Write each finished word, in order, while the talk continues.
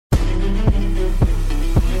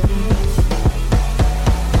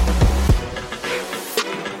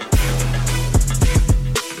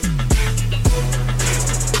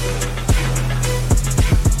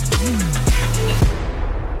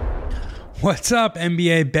What's up,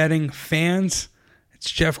 NBA betting fans? It's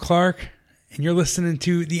Jeff Clark, and you're listening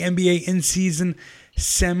to the NBA in-season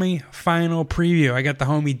semi-final preview. I got the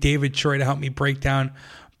homie David Troy to help me break down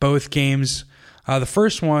both games. The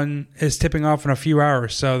first one is tipping off in a few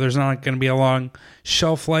hours, so there's not going to be a long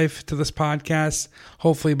shelf life to this podcast.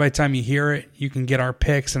 Hopefully, by the time you hear it, you can get our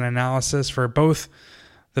picks and analysis for both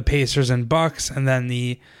the Pacers and Bucks, and then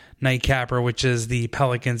the nightcapper, which is the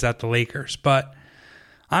Pelicans at the Lakers. But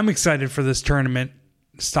I'm excited for this tournament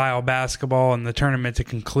style basketball and the tournament to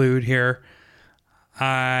conclude here.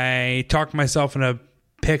 I talked myself into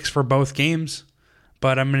picks for both games,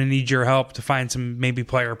 but I'm going to need your help to find some maybe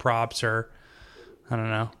player props or, I don't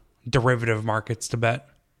know, derivative markets to bet.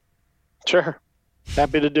 Sure.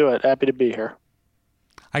 Happy to do it. Happy to be here.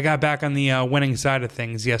 I got back on the winning side of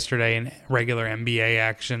things yesterday in regular NBA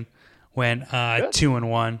action. Went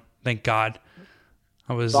 2-1. Thank God.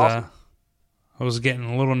 I was awesome. I was getting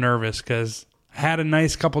a little nervous because I had a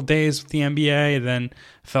nice couple days with the NBA, and then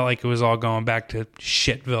felt like it was all going back to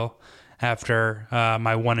shitville after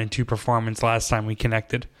my 1-2 performance last time we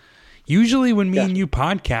connected. Usually when me and you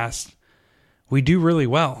podcast, we do really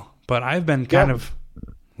well, but I've been kind of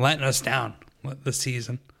letting us down this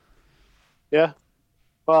season. Yeah.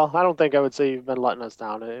 Well, I don't think I would say you've been letting us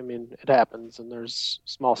down. I mean, it happens, and there's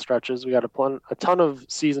small stretches. We got a ton of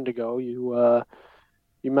season to go.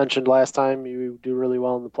 You mentioned last time you do really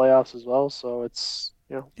well in the playoffs as well, so it's,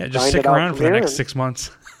 just stick around for the next 6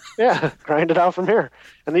 months. Yeah, grind it out from here.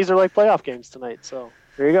 And these are like playoff games tonight, so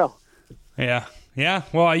there you go. Yeah.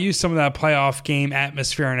 Well, I used some of that playoff game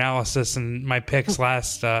atmosphere analysis in my picks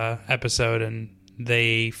last episode, and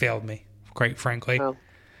they failed me, quite frankly. Oh.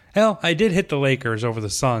 Hell, I did hit the Lakers over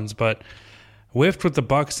the Suns, but whiffed with the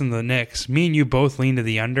Bucks and the Knicks. Me and you both leaned to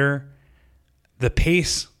the under. The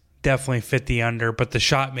pace definitely fit the under, but the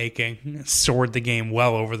shot making soared the game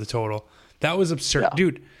well over the total. That was absurd. Yeah.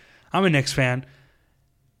 Dude, I'm a Knicks fan.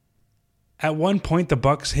 At one point, the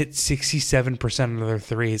Bucks hit 67% of their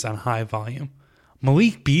threes on high volume.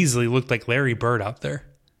 Malik Beasley looked like Larry Bird out there.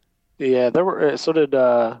 Yeah, so did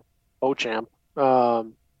Beauchamp.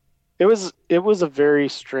 It was a very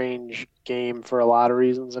strange game for a lot of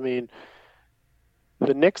reasons. I mean,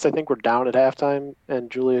 the Knicks, I think, were down at halftime, and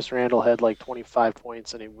Julius Randle had like 25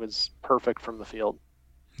 points, and he was perfect from the field.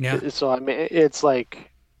 Yeah. So, I mean, it's like,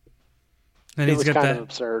 and it was kind of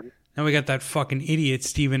absurd. And we got that fucking idiot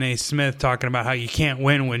Stephen A. Smith talking about how you can't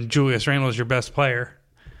win when Julius Randle is your best player.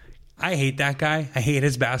 I hate that guy. I hate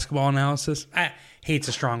his basketball analysis. Hate's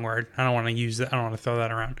a strong word. I don't want to use that. I don't want to throw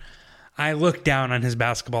that around. I look down on his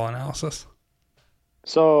basketball analysis.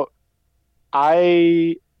 So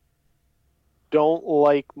I don't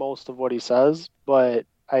like most of what he says, but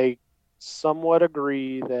I somewhat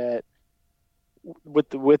agree that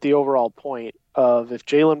with the overall point of, if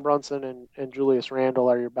Jalen Brunson and Julius Randle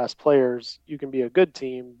are your best players, you can be a good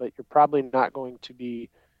team, but you're probably not going to be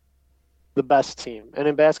the best team. And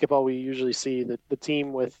in basketball, we usually see that the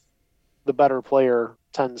team with the better player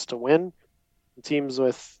tends to win. The teams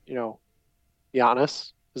with,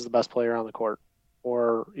 Giannis is the best player on the court,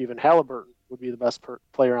 or even Halliburton would be the best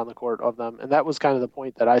player on the court of them. And that was kind of the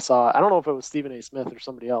point that I saw. I don't know if it was Stephen A. Smith or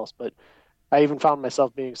somebody else, but I even found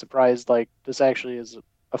myself being surprised, like, this actually is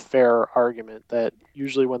a fair argument that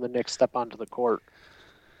usually when the Knicks step onto the court,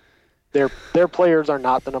 their players are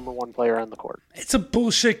not the number one player on the court. It's a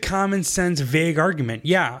bullshit, common sense, vague argument.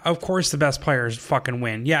 Yeah, of course the best players fucking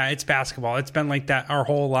win. Yeah, it's basketball. It's been like that our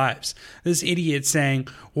whole lives. This idiot saying,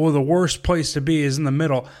 well, the worst place to be is in the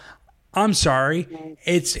middle. I'm sorry.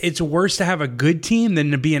 It's worse to have a good team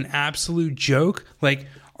than to be an absolute joke. Like,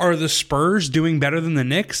 are the Spurs doing better than the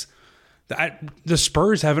Knicks? The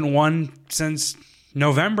Spurs haven't won since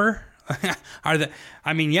November.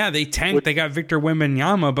 They tanked. They got Victor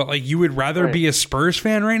Wembanyama, but like, you would rather be a Spurs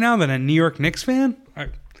fan right now than a New York Knicks fan?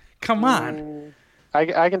 Come on.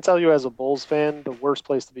 I can tell you, as a Bulls fan, the worst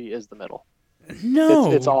place to be is the middle.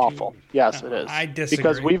 No, it's awful. Yes, it is. I disagree,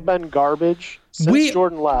 because we've been garbage since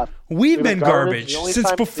Jordan left. We've been garbage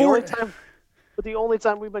since before. But the only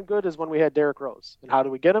time we've been good is when we had Derrick Rose. And how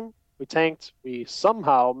did we get him? We tanked. We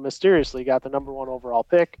somehow mysteriously got the number one overall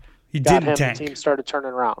pick. You didn't tank. The team started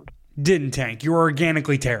turning around. Didn't tank. You were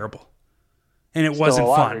organically terrible, and it wasn't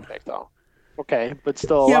fun. Pick, though. Okay, but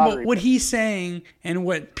still. But what he's saying, and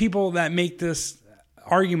what people that make this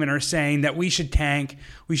argument are saying, that we should tank,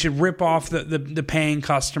 we should rip off the paying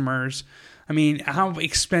customers. I mean, how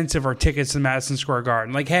expensive are tickets to Madison Square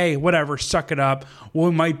Garden? Like, hey, whatever, suck it up. We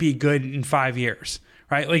might be good in 5 years,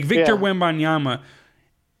 right? Like, Victor Wembanyama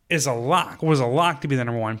was a lock to be the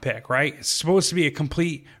number one pick, right? It's supposed to be a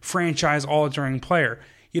complete franchise altering player.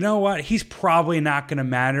 you know what? He's probably not going to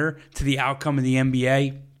matter to the outcome of the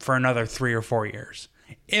NBA for another 3 or 4 years.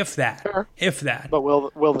 If that. Sure. If that. But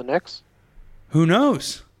will the Knicks? Who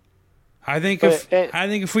knows? I think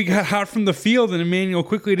if we got out from the field and Emmanuel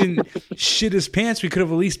quickly didn't shit his pants, we could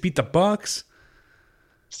have at least beat the Bucks.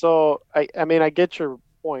 So I mean I get your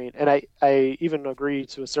point, and I even agree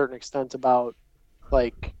to a certain extent about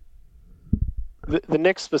like the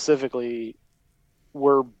Knicks specifically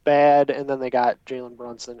were bad, and then they got Jalen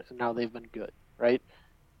Brunson, and now they've been good, right?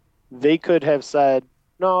 They could have said,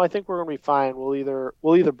 no, I think we're going to be fine. We'll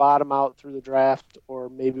either bottom out through the draft, or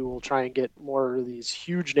maybe we'll try and get more of these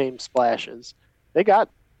huge name splashes. They got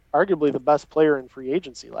arguably the best player in free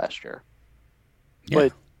agency last year. Yeah.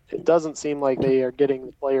 But it doesn't seem like they are getting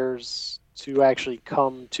the players to actually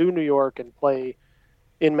come to New York and play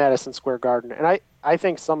in Madison Square Garden. And I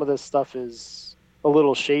think some of this stuff is a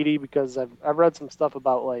little shady, because I've read some stuff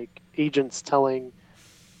about like agents telling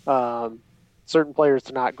certain players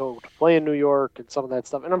to not go to play in New York and some of that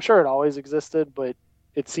stuff. And I'm sure it always existed, but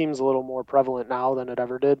it seems a little more prevalent now than it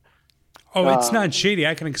ever did. Oh, it's not shady.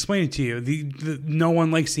 I can explain it to you. No one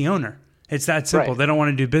likes the owner. It's that simple. Right. They don't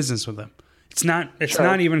want to do business with him. It's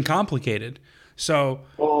not even complicated. So,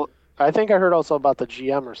 well, I think I heard also about the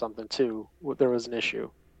GM or something too. There was an issue.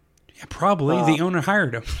 Yeah, probably the owner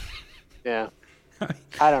hired him. Yeah,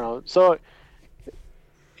 I don't know. So,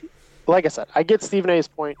 like I said, I get Stephen A's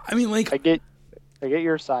point. I mean, like I get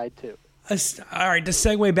your side too. All right, to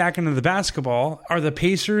segue back into the basketball, are the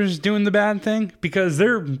Pacers doing the bad thing? Because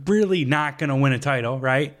they're really not going to win a title,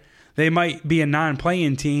 right? They might be a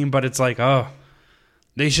non-playing team, but it's like, oh,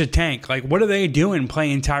 they should tank. Like, what are they doing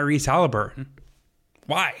playing Tyrese Halliburton?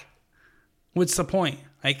 Why? What's the point?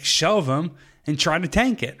 Like, shelve him and try to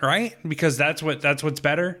tank it, right? Because that's what's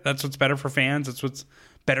better. That's what's better for fans. That's what's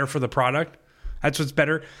better for the product. That's what's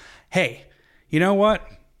better. Hey, you know what?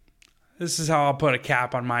 This is how I'll put a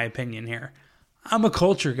cap on my opinion here. I'm a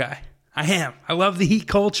culture guy. I am. I love the Heat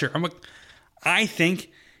culture. I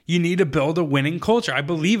think you need to build a winning culture. I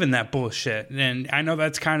believe in that bullshit. And I know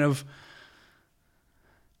that's kind of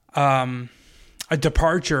a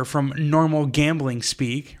departure from normal gambling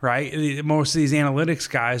speak, right? Most of these analytics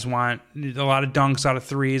guys want a lot of dunks out of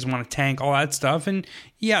threes, want to tank, all that stuff. And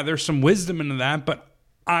yeah, there's some wisdom into that, but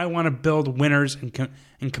I want to build winners and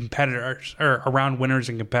competitors, or around winners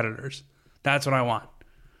and competitors. That's what I want.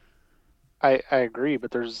 I agree, but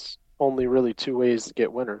there's only really two ways to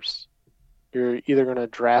get winners. You're either going to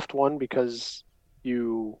draft one because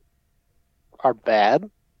you are bad.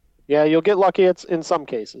 Yeah, you'll get lucky in some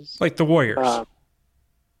cases. Like the Warriors.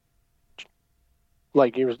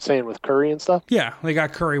 Like you were saying with Curry and stuff? Yeah, they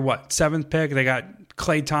got Curry, 7th pick? They got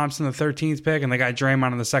Klay Thompson, the 13th pick, and they got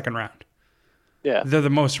Draymond in the 2nd round. Yeah. They're the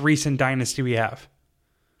most recent dynasty we have.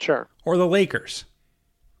 Sure. Or the Lakers,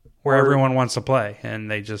 where everyone wants to play, and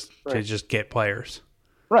they just get players.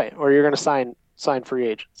 Right, or you're going to sign free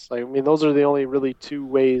agents. Like, I mean, those are the only really two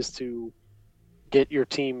ways to get your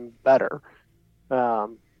team better.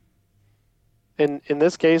 In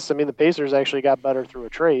this case, I mean, the Pacers actually got better through a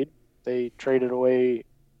trade. They traded away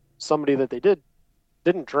somebody that they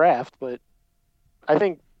didn't draft, but I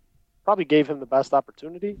think probably gave him the best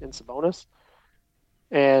opportunity in Sabonis,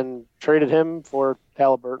 and traded him for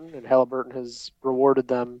Halliburton, and Halliburton has rewarded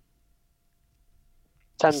them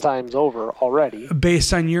 10 times over already.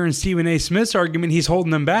 Based on your and Stephen A. Smith's argument, he's holding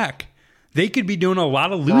them back. They could be doing a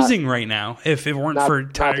lot of losing right now if it weren't for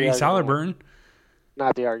Tyrese Halliburton.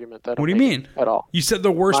 Not the argument that. What do you mean? At all. You said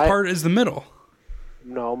the worst part is the middle.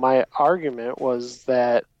 No, my argument was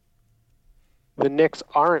that the Knicks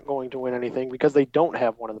aren't going to win anything because they don't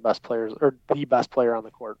have one of the best players, or the best player on the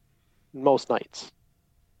court most nights.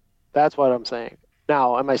 That's what I'm saying.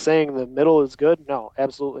 Now, am I saying the middle is good? No,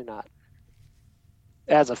 absolutely not.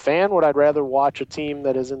 As a fan, would I rather watch a team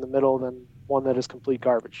that is in the middle than one that is complete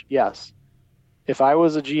garbage? Yes. If I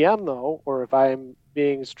was a GM, though, or if I'm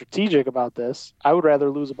being strategic about this, I would rather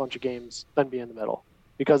lose a bunch of games than be in the middle.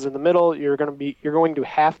 Because in the middle, you're going to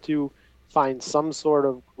have to find some sort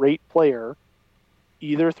of great player,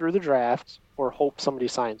 either through the draft or hope somebody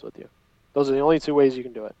signs with you. Those are the only two ways you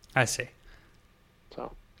can do it. I see.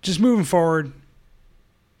 So, just moving forward,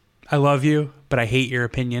 I love you, but I hate your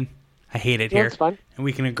opinion. I hate it here. That's fine. And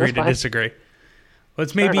we can agree to disagree.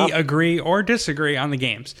 Let's maybe agree or disagree on the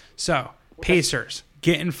games. So, Pacers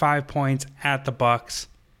getting 5 points at the Bucks.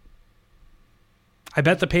 I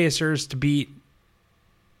bet the Pacers to beat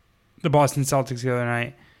the Boston Celtics the other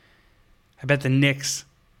night. I bet the Knicks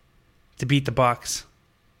to beat the Bucks.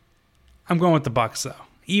 I'm going with the Bucks though.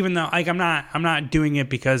 Even though I'm not doing it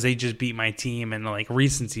because they just beat my team and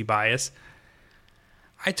recency bias.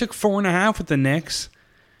 I took 4.5 with the Knicks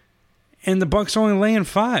And the Bucks only laying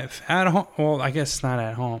 5 at home. Well, I guess it's not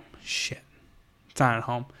at home. Shit. It's not at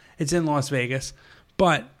home. It's in Las Vegas.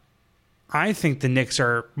 But I think the Knicks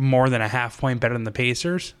are more than a half point better than the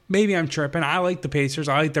Pacers. Maybe I'm tripping. I like the Pacers.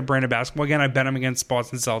 I like their brand of basketball. Again, I bet them against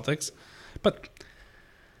Boston Celtics. But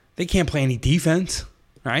they can't play any defense,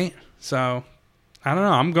 right? So, I don't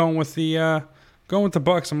know. I'm going with the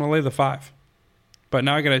Bucks. I'm going to lay the 5. But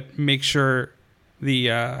now I got to make sure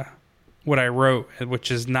the what I wrote, which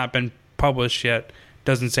has not been published yet,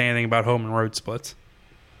 doesn't say anything about home and road splits.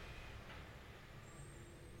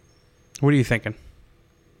 What are you thinking?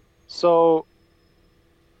 So,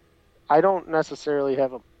 I don't necessarily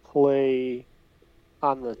have a play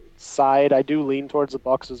on the side. I do lean towards the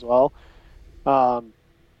Bucks as well. But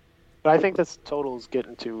I think this total is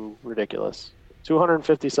getting too ridiculous.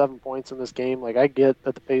 257 points in this game. Like, I get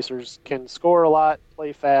that the Pacers can score a lot,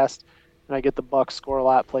 play fast, and I get the Bucks score a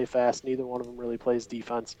lot, play fast. Neither one of them really plays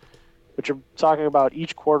defense. But you're talking about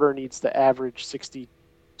each quarter needs to average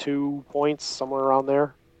 62 points, somewhere around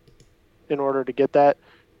there, in order to get that,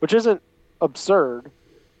 which isn't absurd.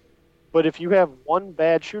 But if you have one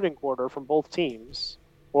bad shooting quarter from both teams,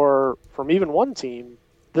 or from even one team,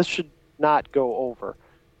 this should not go over.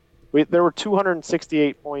 There were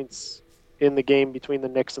 268 points in the game between the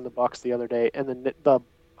Knicks and the Bucks the other day, and the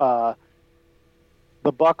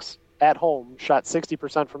Bucks at home shot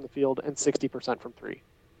 60% from the field and 60% from three.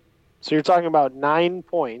 So you're talking about 11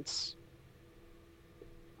 points,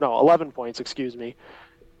 excuse me,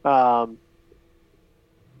 more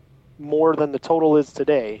than the total is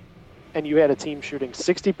today, and you had a team shooting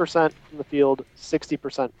 60% from the field,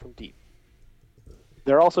 60% from deep.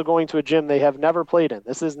 They're also going to a gym they have never played in.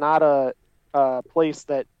 This is not a place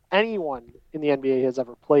that anyone in the NBA has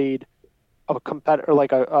ever played a competitor,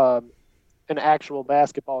 like an actual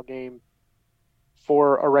basketball game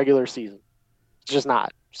for a regular season. It's just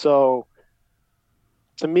not. So,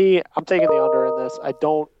 to me, I'm taking the under in this. I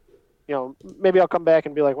don't, maybe I'll come back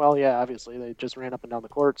and be like, well, yeah, obviously they just ran up and down the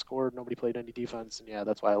court, scored, nobody played any defense, and yeah,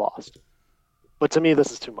 that's why I lost. But to me,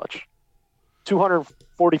 this is too much.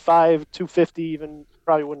 245, 250 even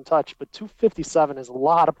probably wouldn't touch, but 257 is a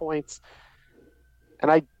lot of points. And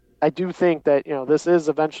I do think that, this is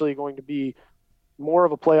eventually going to be more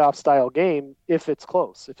of a playoff style game if it's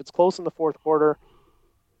close. If it's close in the fourth quarter,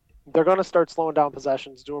 they're going to start slowing down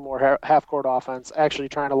possessions, doing more half-court offense, actually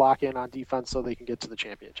trying to lock in on defense so they can get to the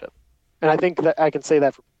championship. And I think that I can say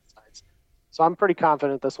that for both sides. So I'm pretty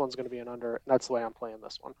confident this one's going to be an under, and that's the way I'm playing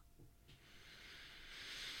this one.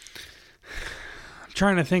 I'm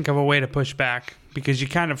trying to think of a way to push back because you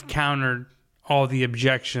kind of countered all the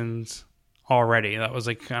objections already. That was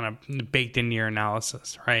like kind of baked into your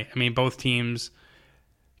analysis, right? I mean, both teams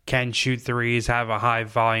can shoot threes, have a high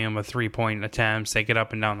volume of 3-point attempts. They get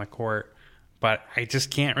up and down the court. But I just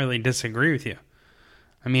can't really disagree with you.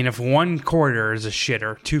 I mean, if one quarter is a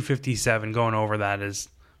shitter, 257 going over that is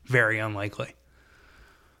very unlikely.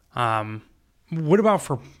 What about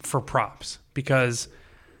for props? Because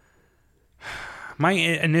my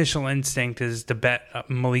initial instinct is to bet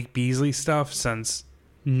Malik Beasley stuff since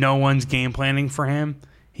no one's game planning for him.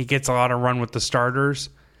 He gets a lot of run with the starters,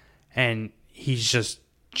 and he's just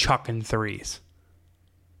chucking threes.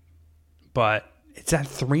 But it's at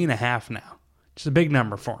 3.5 now. It's a big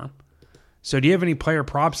number for him. So do you have any player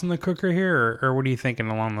props in the cooker here, or what are you thinking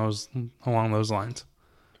along those lines?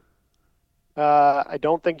 I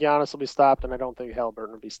don't think Giannis will be stopped, and I don't think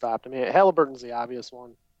Haliburton will be stopped. I mean, Haliburton's the obvious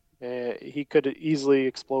one. He could easily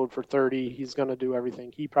explode for 30. He's going to do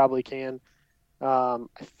everything he probably can. I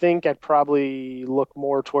think I'd probably look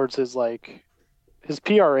more towards his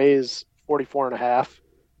PRA is 44.5.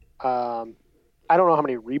 I don't know how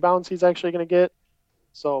many rebounds he's actually going to get.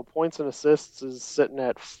 So points and assists is sitting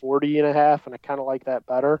at 40.5, and I kind of like that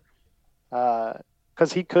better.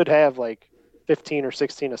 Because he could have 15 or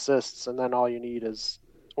 16 assists, and then all you need is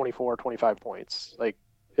 24, 25 points.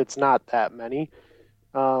 It's not that many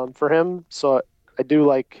for him. So I do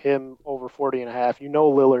like him over 40.5.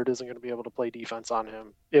 Lillard isn't going to be able to play defense on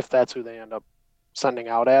him if that's who they end up sending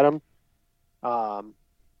out at him.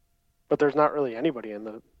 But there's not really anybody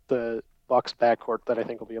in the Bucks backcourt that I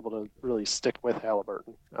think will be able to really stick with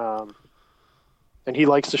Haliburton. And he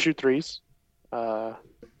likes to shoot threes.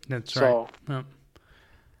 That's right. Yep.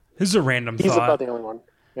 This is a random thought. He's about the only one.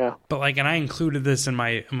 Yeah. But and I included this in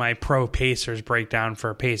my pro Pacers breakdown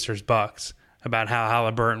for Pacers Bucks about how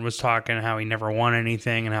Haliburton was talking, how he never won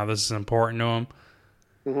anything, and how this is important to him.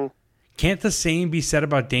 Mm-hmm. Can't the same be said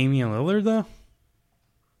about Damian Lillard, though?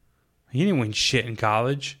 He didn't win shit in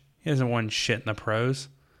college. He hasn't won shit in the pros.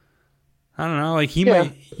 I don't know. Like he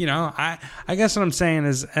might, I guess what I'm saying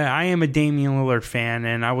is I am a Damian Lillard fan,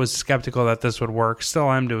 and I was skeptical that this would work.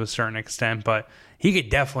 Still am to a certain extent, but he could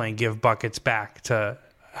definitely give buckets back to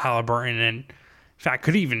Halliburton, and in fact,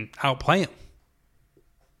 could even outplay him.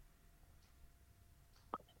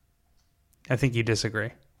 I think you disagree.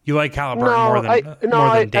 You like Halliburton more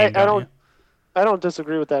than Dame, don't you? I don't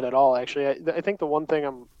disagree with that at all. Actually, I think the one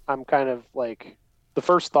thing I'm kind of like the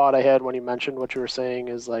first thought I had when you mentioned what you were saying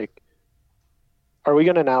is like, are we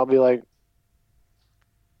going to now be like,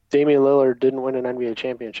 Damian Lillard didn't win an NBA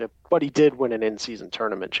championship, but he did win an in-season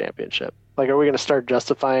tournament championship? Like, are we going to start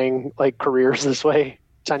justifying like careers this way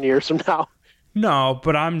 10 years from now? No,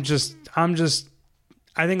 but I think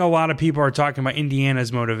a lot of people are talking about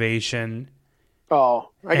Indiana's motivation.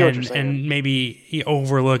 Oh, I get what you're saying. And maybe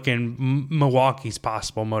overlooking Milwaukee's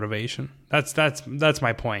possible motivation. That's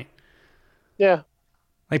my point. Yeah.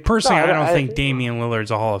 Like, personally, I don't think Damian Lillard's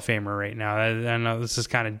a Hall of Famer right now. I know this is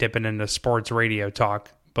kind of dipping into sports radio talk,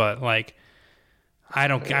 but like, I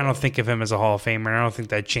don't think of him as a Hall of Famer, and I don't think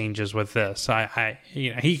that changes with this.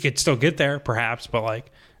 He could still get there, perhaps, but like,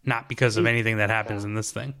 not because of anything that happens in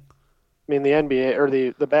this thing. I mean, the NBA or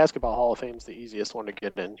the Basketball Hall of Fame is the easiest one to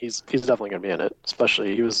get in. He's definitely going to be in it,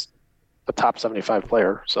 especially he was a top 75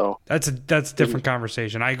 player. So that's a different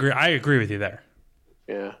conversation. I agree with you there.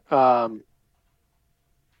 Yeah.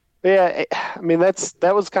 Yeah, I mean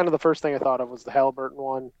that was kind of the first thing I thought of was the Halliburton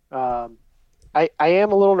one. I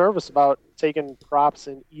am a little nervous about taking props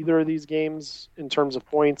in either of these games in terms of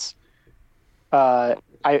points. I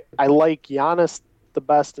like Giannis the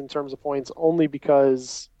best in terms of points only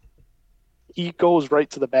because he goes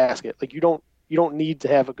right to the basket. Like you don't need to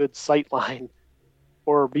have a good sight line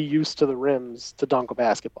or be used to the rims to dunk a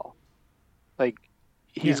basketball. Like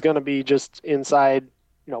he's going to be just inside,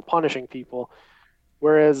 punishing people.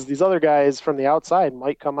 Whereas these other guys from the outside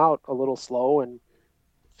might come out a little slow and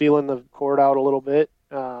feeling the court out a little bit.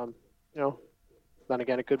 Then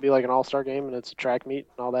again, it could be like an all-star game and it's a track meet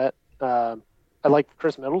and all that. I like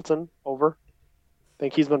Chris Middleton over. I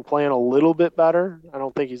think he's been playing a little bit better. I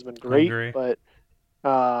don't think he's been great, but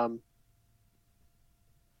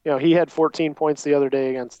he had 14 points the other day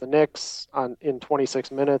against the Knicks in 26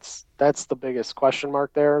 minutes. That's the biggest question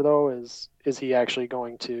mark there, though, is he actually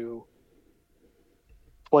going to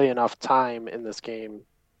play enough time in this game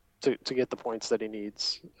to get the points that he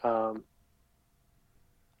needs. And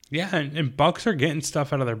Bucks are getting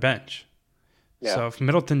stuff out of their bench. Yeah. So if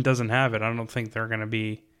Middleton doesn't have it, I don't think they're going to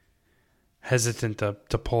be hesitant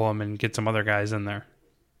to pull him and get some other guys in there.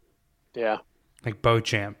 Yeah. Like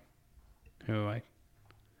Beauchamp, who I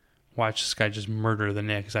watched this guy just murder the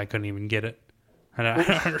Knicks. I couldn't even get it. I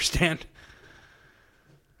don't understand.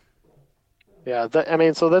 Yeah,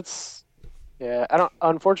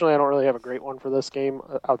 unfortunately, I don't really have a great one for this game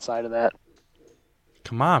outside of that.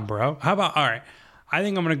 Come on, bro. How about, all right, I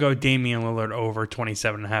think I'm going to go Damian Lillard over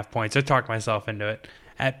 27.5 points. I talked myself into it.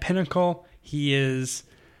 At Pinnacle, he is,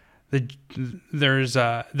 there's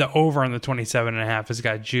the over on the 27.5 has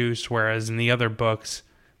got juice, whereas in the other books,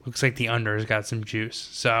 looks like the under has got some juice.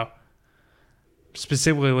 So,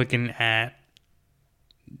 specifically looking at,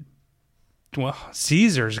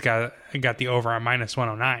 Caesar's got the over on minus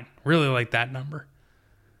 109. Really like that number.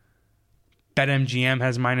 BetMGM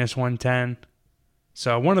has minus 110.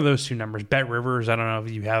 So one of those two numbers. Bet Rivers, I don't know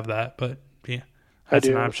if you have that, but yeah, that's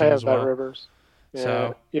an option as well. Bet Rivers. Yeah.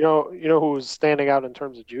 So you know who's standing out in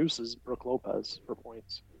terms of juice is Brook Lopez for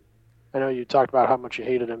points. I know you talked about how much you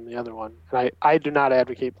hated him in the other one, and I do not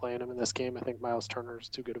advocate playing him in this game. I think Miles Turner is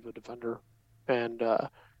too good of a defender, and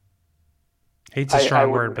hate's a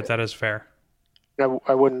strong word, but that is fair.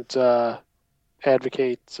 I wouldn't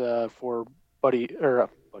advocate for Bobby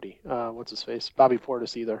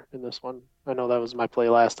Portis either in this one. I know that was my play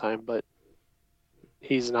last time, but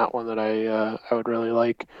he's not one that I would really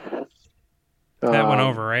like. That went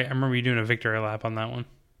over, right? I remember you doing a victory lap on that one.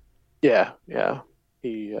 Yeah.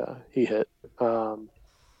 He hit.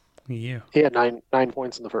 He had nine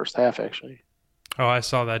points in the first half, actually. Oh, I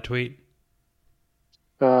saw that tweet.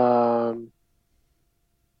 Who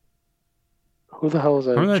the hell is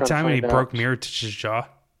that? Remember that time when he broke Mirotic's jaw?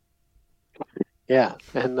 Yeah,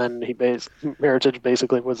 and then Mirotic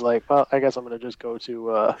basically was like, "Well, I guess I'm going to just go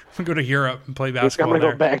to Europe and play basketball." I'm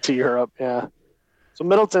going to go back to Europe. Yeah. So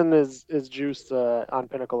Middleton is juiced on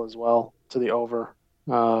Pinnacle as well to the over.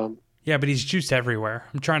 Yeah, but he's juiced everywhere.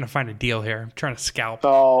 I'm trying to find a deal here. I'm trying to scalp.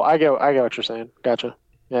 Oh, I get what you're saying. Gotcha.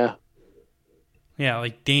 Yeah. Yeah,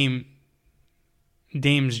 like Dame's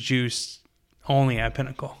juiced only at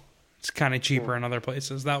Pinnacle. It's kind of cheaper in other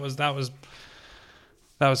places. That was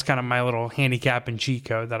kind of my little handicap and cheat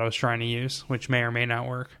code that I was trying to use, which may or may not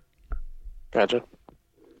work. Gotcha.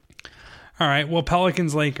 All right. Well,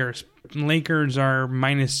 Pelicans, Lakers. Lakers are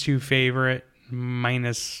 -2 favorite,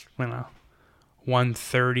 minus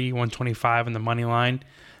 130, 125 in the money line.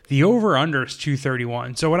 The over-under is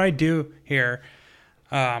 231. So what I do here,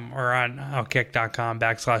 or on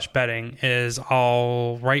outkick.com/betting, is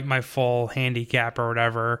I'll write my full handicap or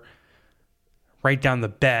whatever, write down the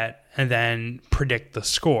bet, and then predict the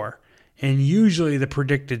score. And usually the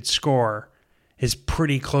predicted score is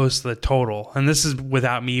pretty close to the total. And this is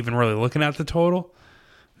without me even really looking at the total.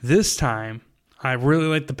 This time, I really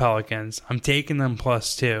like the Pelicans. I'm taking them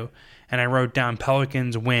 +2. And I wrote down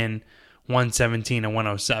Pelicans win 117 and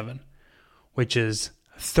 107, which is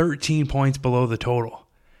 13 points below the total.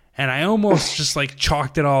 And I almost just like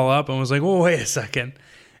chalked it all up and was like, well, wait a second.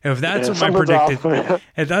 If that's what my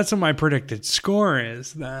predicted score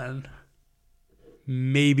is, then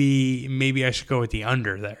maybe I should go with the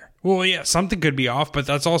under there. Well, yeah, something could be off, but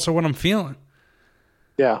that's also what I'm feeling.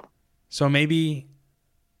 Yeah. So maybe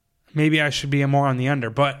I should be more on the under,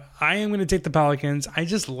 but I am going to take the Pelicans. I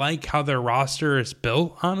just like how their roster is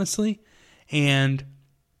built, honestly. And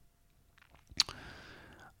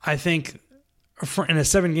I think in a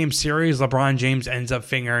 7-game series, LeBron James ends up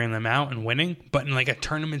figuring them out and winning. But in like a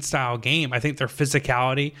tournament-style game, I think their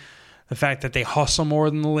physicality, the fact that they hustle more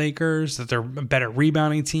than the Lakers, that they're a better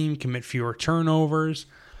rebounding team, commit fewer turnovers,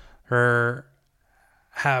 or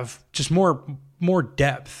have just more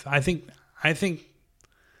depth. I think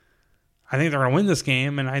they're going to win this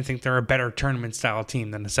game, and I think they're a better tournament-style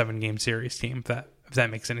team than a 7-game series team, if that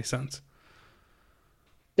makes any sense.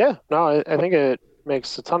 Yeah, no, I think it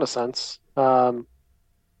makes a ton of sense. I'm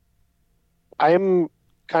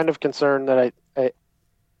kind of concerned that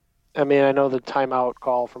I mean, I know the timeout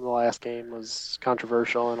call from the last game was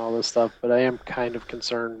controversial and all this stuff, but I am kind of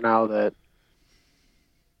concerned now that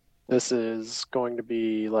this is going to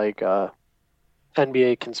be like a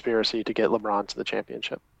NBA conspiracy to get LeBron to the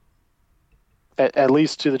championship. At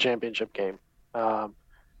least to the championship game.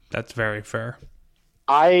 That's very fair.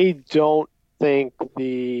 I don't think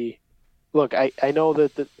look, I know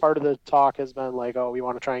that the part of the talk has been like, oh, we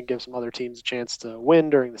want to try and give some other teams a chance to win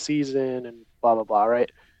during the season and blah, blah, blah, right?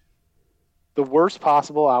 The worst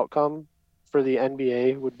possible outcome for the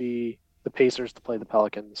NBA would be the Pacers to play the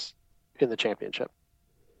Pelicans in the championship.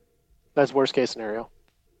 That's worst case scenario.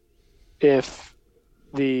 If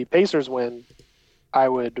the Pacers win, I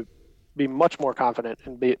would be much more confident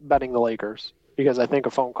in betting the Lakers because I think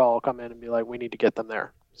a phone call will come in and be like, we need to get them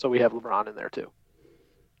there. So we have LeBron in there too.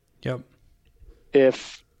 Yep.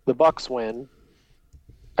 If the Bucks win,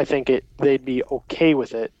 I think they'd be okay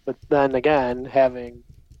with it. But then again, having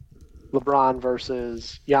LeBron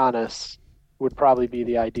versus Giannis would probably be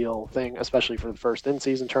the ideal thing, especially for the first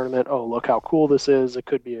in-season tournament. Oh, look how cool this is. It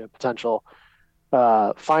could be a potential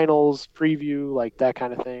finals preview, like that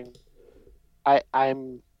kind of thing.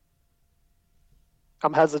 I'm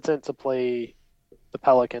hesitant to play the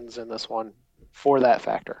Pelicans in this one for that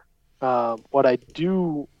factor. What I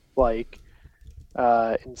do like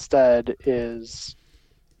instead is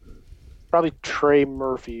probably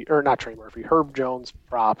Herb Jones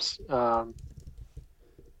props.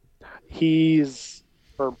 He's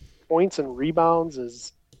for points and rebounds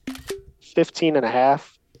is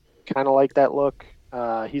 15.5. Kind of like that look.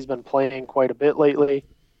 He's been playing quite a bit lately.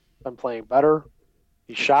 Been playing better.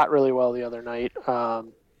 He shot really well the other night.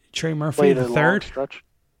 Trey Murphy the third? Stretch.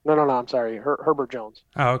 No, I'm sorry. Herbert Jones.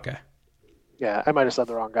 Oh, okay. Yeah, I might have said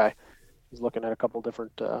the wrong guy. I was looking at a couple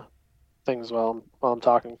different things while I'm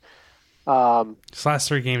talking. His last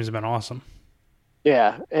 3 games have been awesome.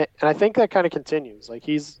 Yeah, and I think that kind of continues. Like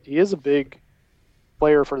he is a big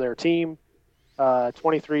player for their team.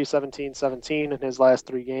 23, 17, 17 in his last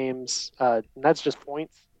 3 games. And that's just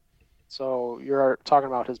points. So you're talking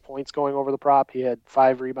about his points going over the prop. He had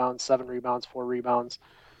 5 rebounds, 7 rebounds, 4 rebounds.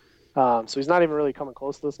 So he's not even really coming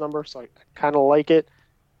close to this number. So I kind of like it.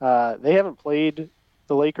 They haven't played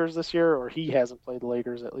the Lakers this year, or he hasn't played the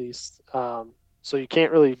Lakers at least. So you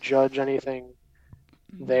can't really judge anything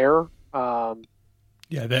there.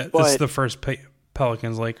 This is the first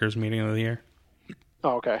Pelicans-Lakers meeting of the year.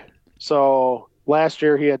 Oh, okay. So last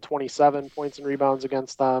year he had 27 points and rebounds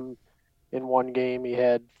against them. In one game he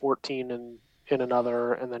had 14 in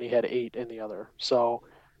another, and then he had 8 in the other. So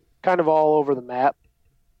kind of all over the map.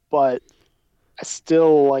 But I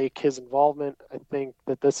still like his involvement. I think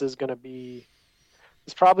that this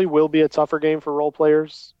probably will be a tougher game for role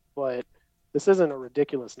players, but this isn't a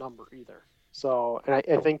ridiculous number either. So, and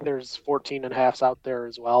I think there's 14.5s out there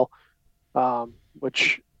as well,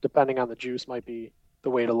 which depending on the juice might be the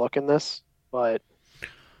way to look in this. But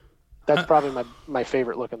That's probably my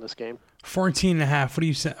favorite look in this game. 14.5. What do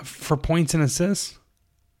you say for points and assists?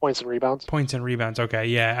 Points and rebounds. Points and rebounds. Okay,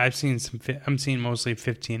 yeah, I'm seeing mostly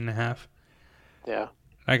 15.5. Yeah.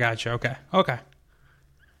 I got you. Okay.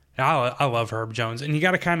 I love Herb Jones, and you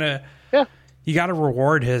got to you got to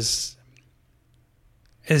reward his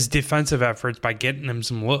defensive efforts by getting him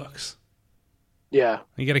some looks. Yeah.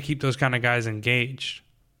 You got to keep those kind of guys engaged.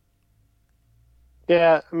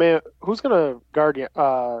 Yeah, I mean, who's gonna guard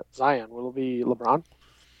Zion? Will it be LeBron?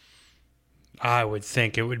 I would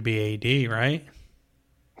think it would be AD, right?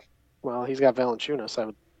 Well, he's got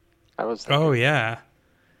Valanciunas. I was thinking. Oh yeah.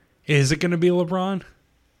 Is it going to be LeBron?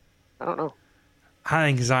 I don't know. I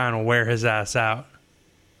think Zion will wear his ass out.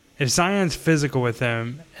 If Zion's physical with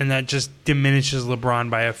him, and that just diminishes LeBron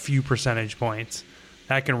by a few percentage points,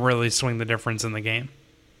 that can really swing the difference in the game.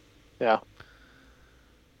 Yeah.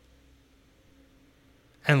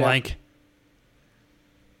 And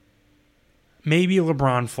maybe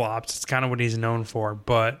LeBron flops. It's kind of what he's known for,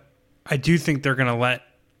 but I do think they're going to let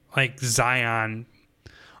Zion,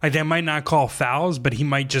 they might not call fouls, but he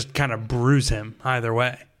might just kind of bruise him either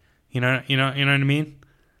way. You know what I mean?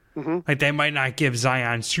 Mm-hmm. They might not give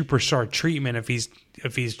Zion superstar treatment if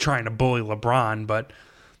he's trying to bully LeBron, but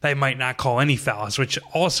they might not call any fouls, which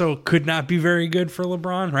also could not be very good for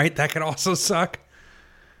LeBron, right? That could also suck.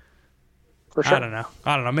 For sure. I don't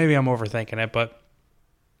know. Maybe I'm overthinking it, but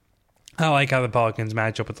I like how the Pelicans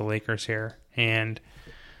match up with the Lakers here. And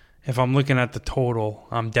if I'm looking at the total,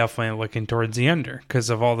 I'm definitely looking towards the under because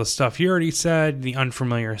of all the stuff you already said, the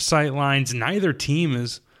unfamiliar sight lines. Neither team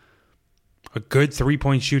is a good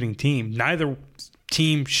three-point shooting team. Neither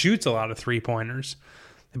team shoots a lot of three-pointers.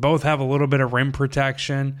 They both have a little bit of rim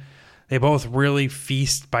protection. They both really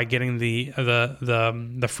feast by getting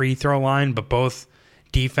the free throw line, but both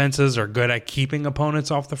defenses are good at keeping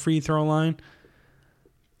opponents off the free throw line.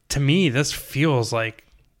 To me, this feels like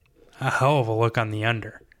a hell of a look on the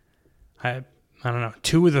under. I don't know.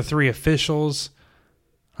 2 of the 3 officials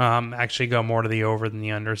actually go more to the over than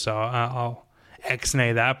the under, so I'll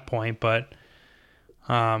X-nay that point, but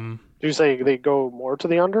do you say they go more to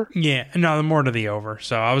the under? Yeah, no, more to the over.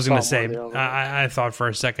 So I was going to say, I thought for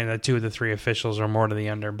a second that 2 of the 3 officials are more to the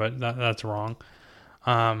under, but that's wrong.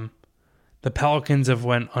 The Pelicans have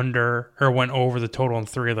went over the total in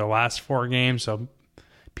 3 of their last 4 games, so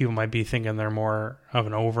people might be thinking they're more of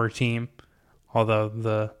an over team, although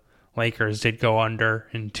the Lakers did go under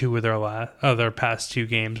in 2 of their past 2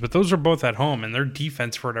 games, but those are both at home, and their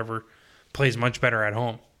defense, for whatever, plays much better at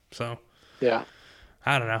home. So yeah,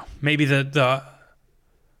 I don't know. Maybe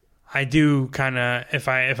I do kind of, if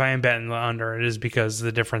I am betting the under, it is because of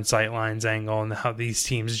the different sight lines angle and how these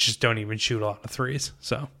teams just don't even shoot a lot of threes.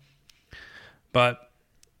 So, but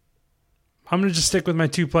I'm gonna just stick with my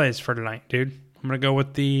 2 plays for tonight, dude. I'm gonna go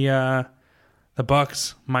with the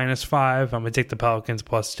Bucks -5. I'm gonna take the Pelicans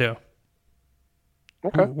 +2.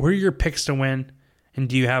 Okay. What are your picks to win? And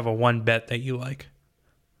do you have a one bet that you like?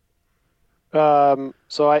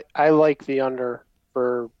 So I like the under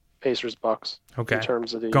for Pacers Bucks. Okay. In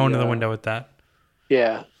terms of going to the window with that.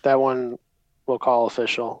 Yeah, that one we'll call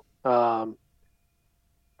official.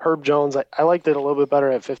 Herb Jones, I liked it a little bit better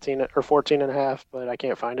at 15 or 14.5, but I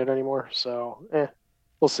can't find it anymore. So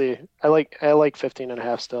we'll see. I like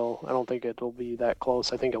 15.5 still. I don't think it'll be that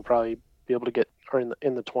close. I think he'll probably be able to get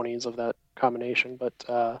in the 20s of that combination.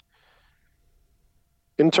 But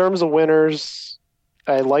in terms of winners,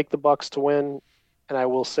 I like the Bucks to win, and I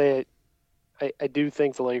will say I do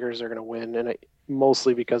think the Lakers are going to win, and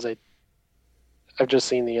mostly because I've just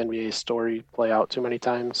seen the NBA story play out too many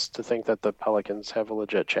times to think that the Pelicans have a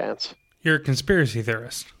legit chance. You're a conspiracy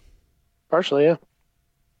theorist. Partially, yeah.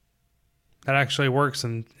 That actually works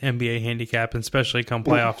in NBA handicap, especially come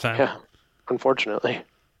playoff time. Yeah, unfortunately.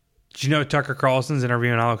 Did you know Tucker Carlson's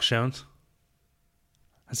interviewing Alex Jones?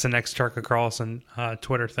 That's the next Tucker Carlson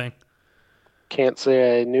Twitter thing. Can't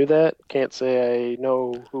say I knew that. Can't say I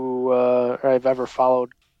know who or I've ever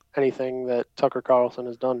followed anything that Tucker Carlson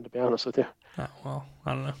has done, to be honest with you. Oh, well,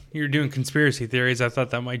 I don't know. You're doing conspiracy theories. I thought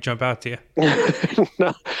that might jump out to you.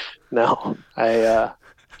 No, I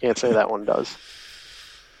can't say that one does.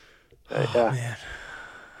 Yeah. Man.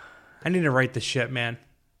 I need to write the shit, man.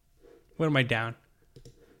 What am I down?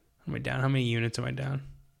 How many units am I down?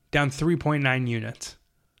 Down 3.9 units.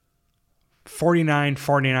 49,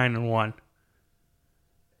 49, and 1.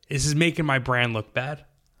 This is making my brand look bad.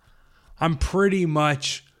 I'm pretty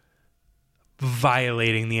much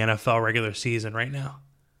violating the NFL regular season right now.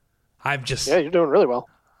 Yeah, you're doing really well.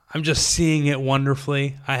 I'm just seeing it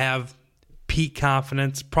wonderfully. I have peak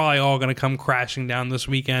confidence. Probably all going to come crashing down this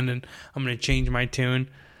weekend, and I'm going to change my tune.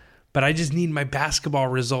 but I just need my basketball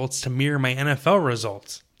results to mirror my NFL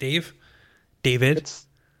results. David?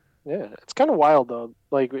 It's kind of wild though.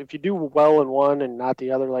 Like if you do well in one and not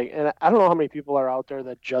the other, like, and I don't know how many people are out there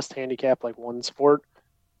that just handicap like one sport.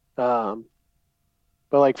 But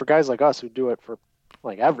like for guys like us who do it for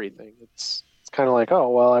like everything, it's kind of like, oh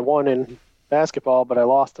well, I won in basketball, but I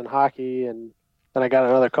lost in hockey, and then I got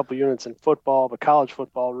another couple units in football, but college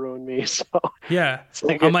football ruined me. So yeah,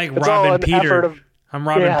 like I'm like robbing Peter. I'm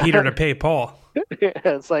robbing Peter to pay Paul. Yeah,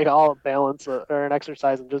 it's like all a balance or an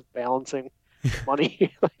exercise in just balancing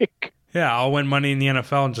money. Like, yeah, I'll win money in the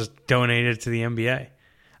NFL and just donate it to the NBA.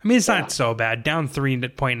 I mean, it's not so bad. Down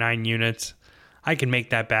 3.9 units. I can make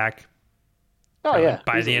that back. Oh yeah,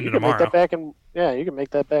 by the end of tomorrow. You can make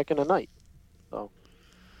that back in a night. So,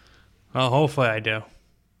 well, hopefully I do,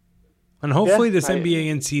 and hopefully this NBA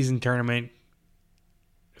in-season tournament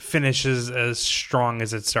finishes as strong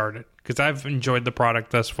as it started. Because I've enjoyed the product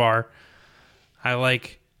thus far. I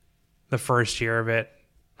like the first year of it.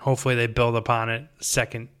 Hopefully they build upon it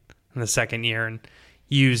in the second year and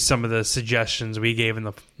use some of the suggestions we gave in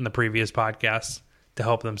the previous podcast to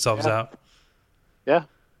help themselves out. Yeah,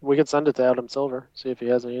 we could send it to Adam Silver, see if he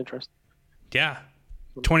has any interest. Yeah,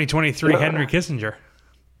 2023 Henry Kissinger.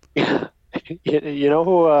 You know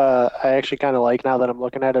who I actually kind of like now that I'm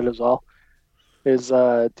looking at it as well? Is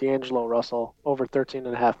D'Angelo Russell over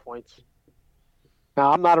 13.5 points.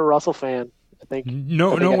 Now, I'm not a Russell fan. I think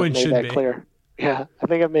no one should be. Clear. Yeah, I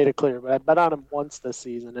think I've made it clear. But I bet on him once this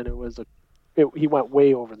season, and he went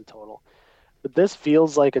way over the total. But this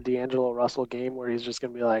feels like a D'Angelo Russell game where he's just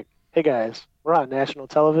going to be like, hey, guys, we're on national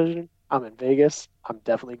television. I'm in Vegas. I'm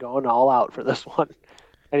definitely going all out for this one.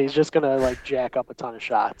 And he's just going to, like, jack up a ton of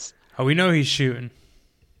shots. Oh, we know he's shooting.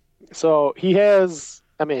 So he has,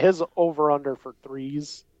 I mean, his over-under for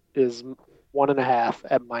threes is 1.5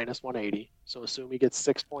 at minus 180. So assume he gets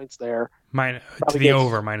 6 points there.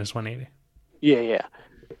 Over minus 180. Yeah.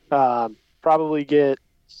 Probably get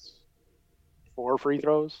 4 free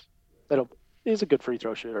throws. He's a good free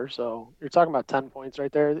throw shooter. So you're talking about 10 points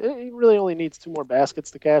right there. He really only needs 2 more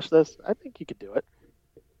baskets to cash this. I think he could do it.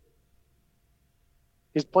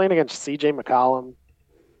 He's playing against CJ McCollum.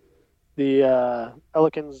 The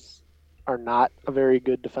Pelicans are not a very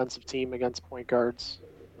good defensive team against point guards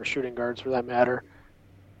or shooting guards for that matter.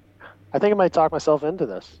 I think I might talk myself into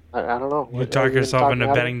this. I don't know. You talk yourself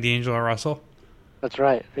into betting D'Angelo Russell? That's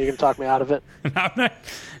right. You can talk me out of it.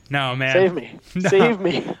 No, man. Save me. No. Save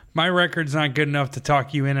me. My record's not good enough to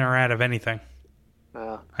talk you in or out of anything.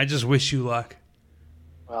 I just wish you luck.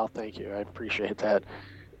 Well, thank you. I appreciate that.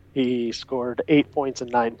 He scored 8 points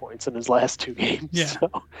and 9 points in his last 2 games. Yeah, so.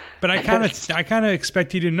 But I kind of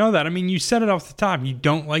expect you to know that. I mean, you said it off the top. You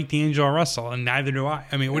don't like D'Angelo Russell, and neither do I.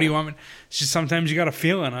 I mean, what do you want me? It's just sometimes you got a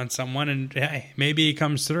feeling on someone, and hey, maybe he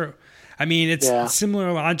comes through. I mean, it's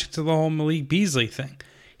similar logic to the whole Malik Beasley thing.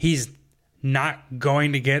 He's not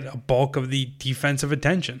going to get a bulk of the defensive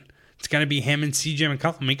attention. It's going to be him and CJ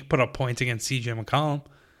McCollum. He can put up points against CJ McCollum.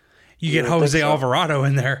 You get Jose Alvarado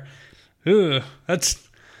in there. Ugh,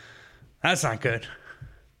 that's not good.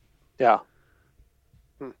 Yeah.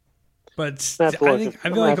 But I feel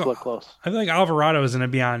like Alvarado is going to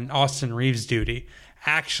be on Austin Reeves' duty.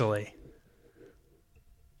 Actually,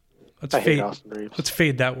 let's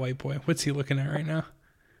fade that white boy. What's he looking at right now?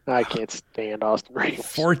 I can't stand Austin Reeves.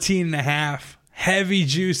 14.5. Heavy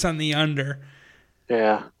juice on the under.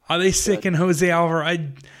 Yeah. Are they sicking Jose Alvarado?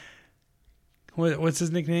 What's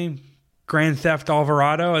his nickname? Grand Theft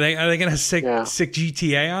Alvarado? Are they going to sick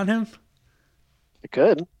GTA on him? It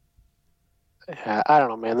could. I don't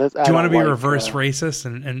know, man. Do you want to be reverse racist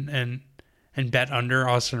and bet under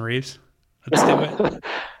Austin Reeves? Let's do it.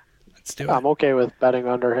 Let's do it. I'm okay with betting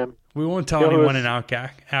under him. We won't tell anyone an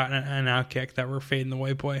outkick that we're fading the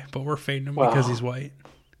white boy, but we're fading him because he's white.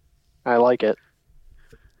 I like it.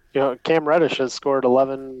 Cam Reddish has scored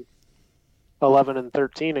 11 and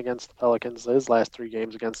 13 against the Pelicans. His last 3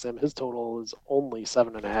 games against them, his total is only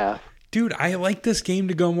 7.5. Dude, I like this game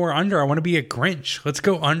to go more under. I want to be a Grinch. Let's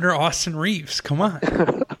go under Austin Reeves. Come on.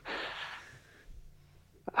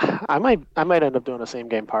 I might end up doing a same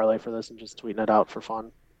game parlay for this and just tweeting it out for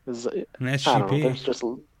fun. An SGP. I don't know, there's just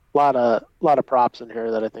a lot of props in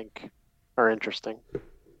here that I think are interesting.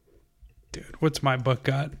 Dude, what's my book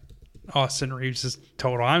got? Austin Reeves'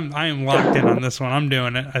 total. I am locked in on this one. I'm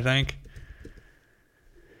doing it, I think.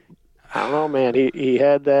 I don't know, man. He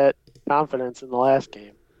had that confidence in the last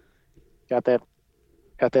game. Got that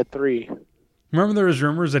 3. Remember there was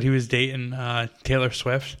rumors that he was dating Taylor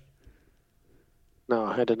Swift? No,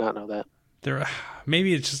 I did not know that.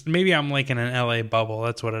 Maybe I'm like in an LA bubble.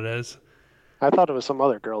 That's what it is. I thought it was some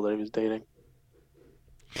other girl that he was dating.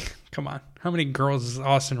 Come on. How many girls is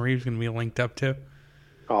Austin Reeves going to be linked up to?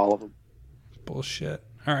 All of them. Bullshit.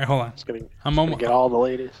 All right, hold on. I'm gonna get all the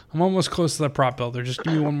ladies. I'm almost close to the prop builder. Just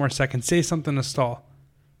give me one more second. Say something to stall.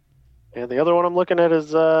 And the other one I'm looking at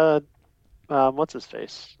is what's his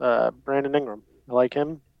face? Brandon Ingram. I like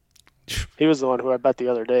him. He was the one who I bet the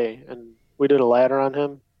other day, and we did a ladder on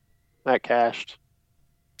him. That cashed.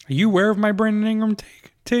 Are you aware of my Brandon Ingram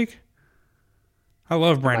take? I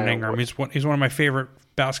love Brandon Ingram. He's one of my favorite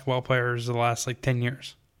basketball players of the last 10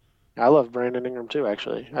 years. I love Brandon Ingram too,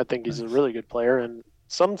 actually. I think he's a really good player, and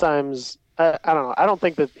sometimes I don't know. I don't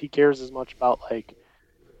think that he cares as much about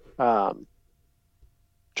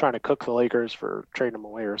trying to cook the Lakers for trading him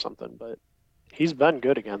away or something, but he's been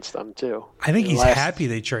good against them too. I think he's happy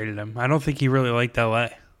they traded him. I don't think he really liked LA.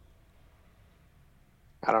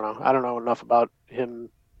 I don't know. I don't know enough about him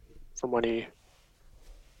from when he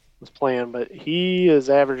was playing, but he is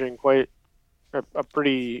averaging quite a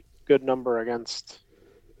pretty good number against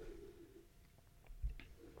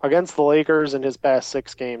the Lakers. In his past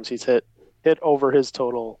 6 games. He's hit over his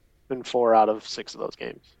total in 4 out of 6 of those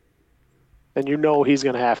games. And he's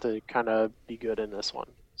going to have to kind of be good in this one.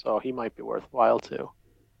 So he might be worthwhile too.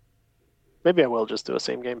 Maybe I will just do a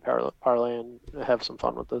same game parlay and have some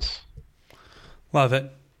fun with this. Love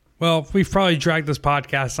it. Well, we've probably dragged this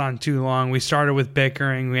podcast on too long. We started with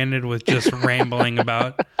bickering. We ended with just rambling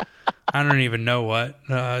about, I don't even know what,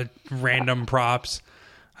 random props.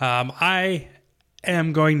 I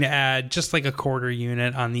am going to add just a quarter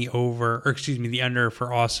unit on the the under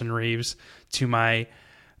for Austin Reeves to my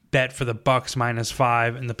bet for the Bucks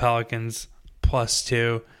 -5 and the Pelicans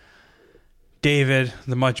 +2. David,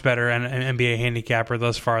 the much better NBA handicapper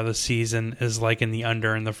thus far this season, is in the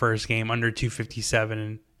under in the first game, under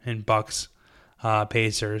 257 in Bucks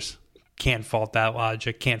Pacers. Can't fault that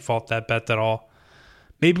logic. Can't fault that bet at all.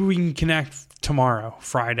 Maybe we can connect tomorrow,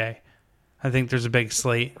 Friday. I think there's a big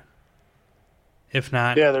slate. If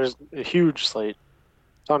not... Yeah, there's a huge slate.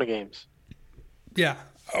 Ton of games. Yeah.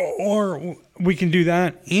 Or we can do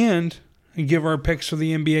that and give our picks for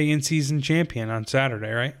the NBA in-season champion on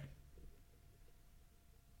Saturday, right?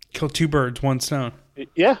 Kill 2 birds, 1 stone.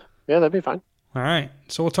 Yeah, that'd be fine. All right.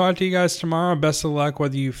 So we'll talk to you guys tomorrow. Best of luck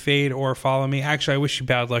whether you fade or follow me. Actually, I wish you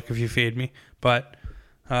bad luck if you fade me. But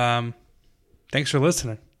thanks for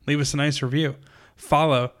listening. Leave us a nice review.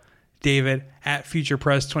 Follow David at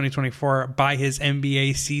FuturePress2024. Buy his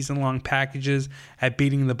NBA season-long packages at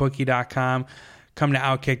beatingthebookie.com. Come to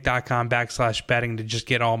Outkick.com/betting to just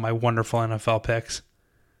get all my wonderful NFL picks.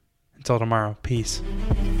 Until tomorrow. Peace.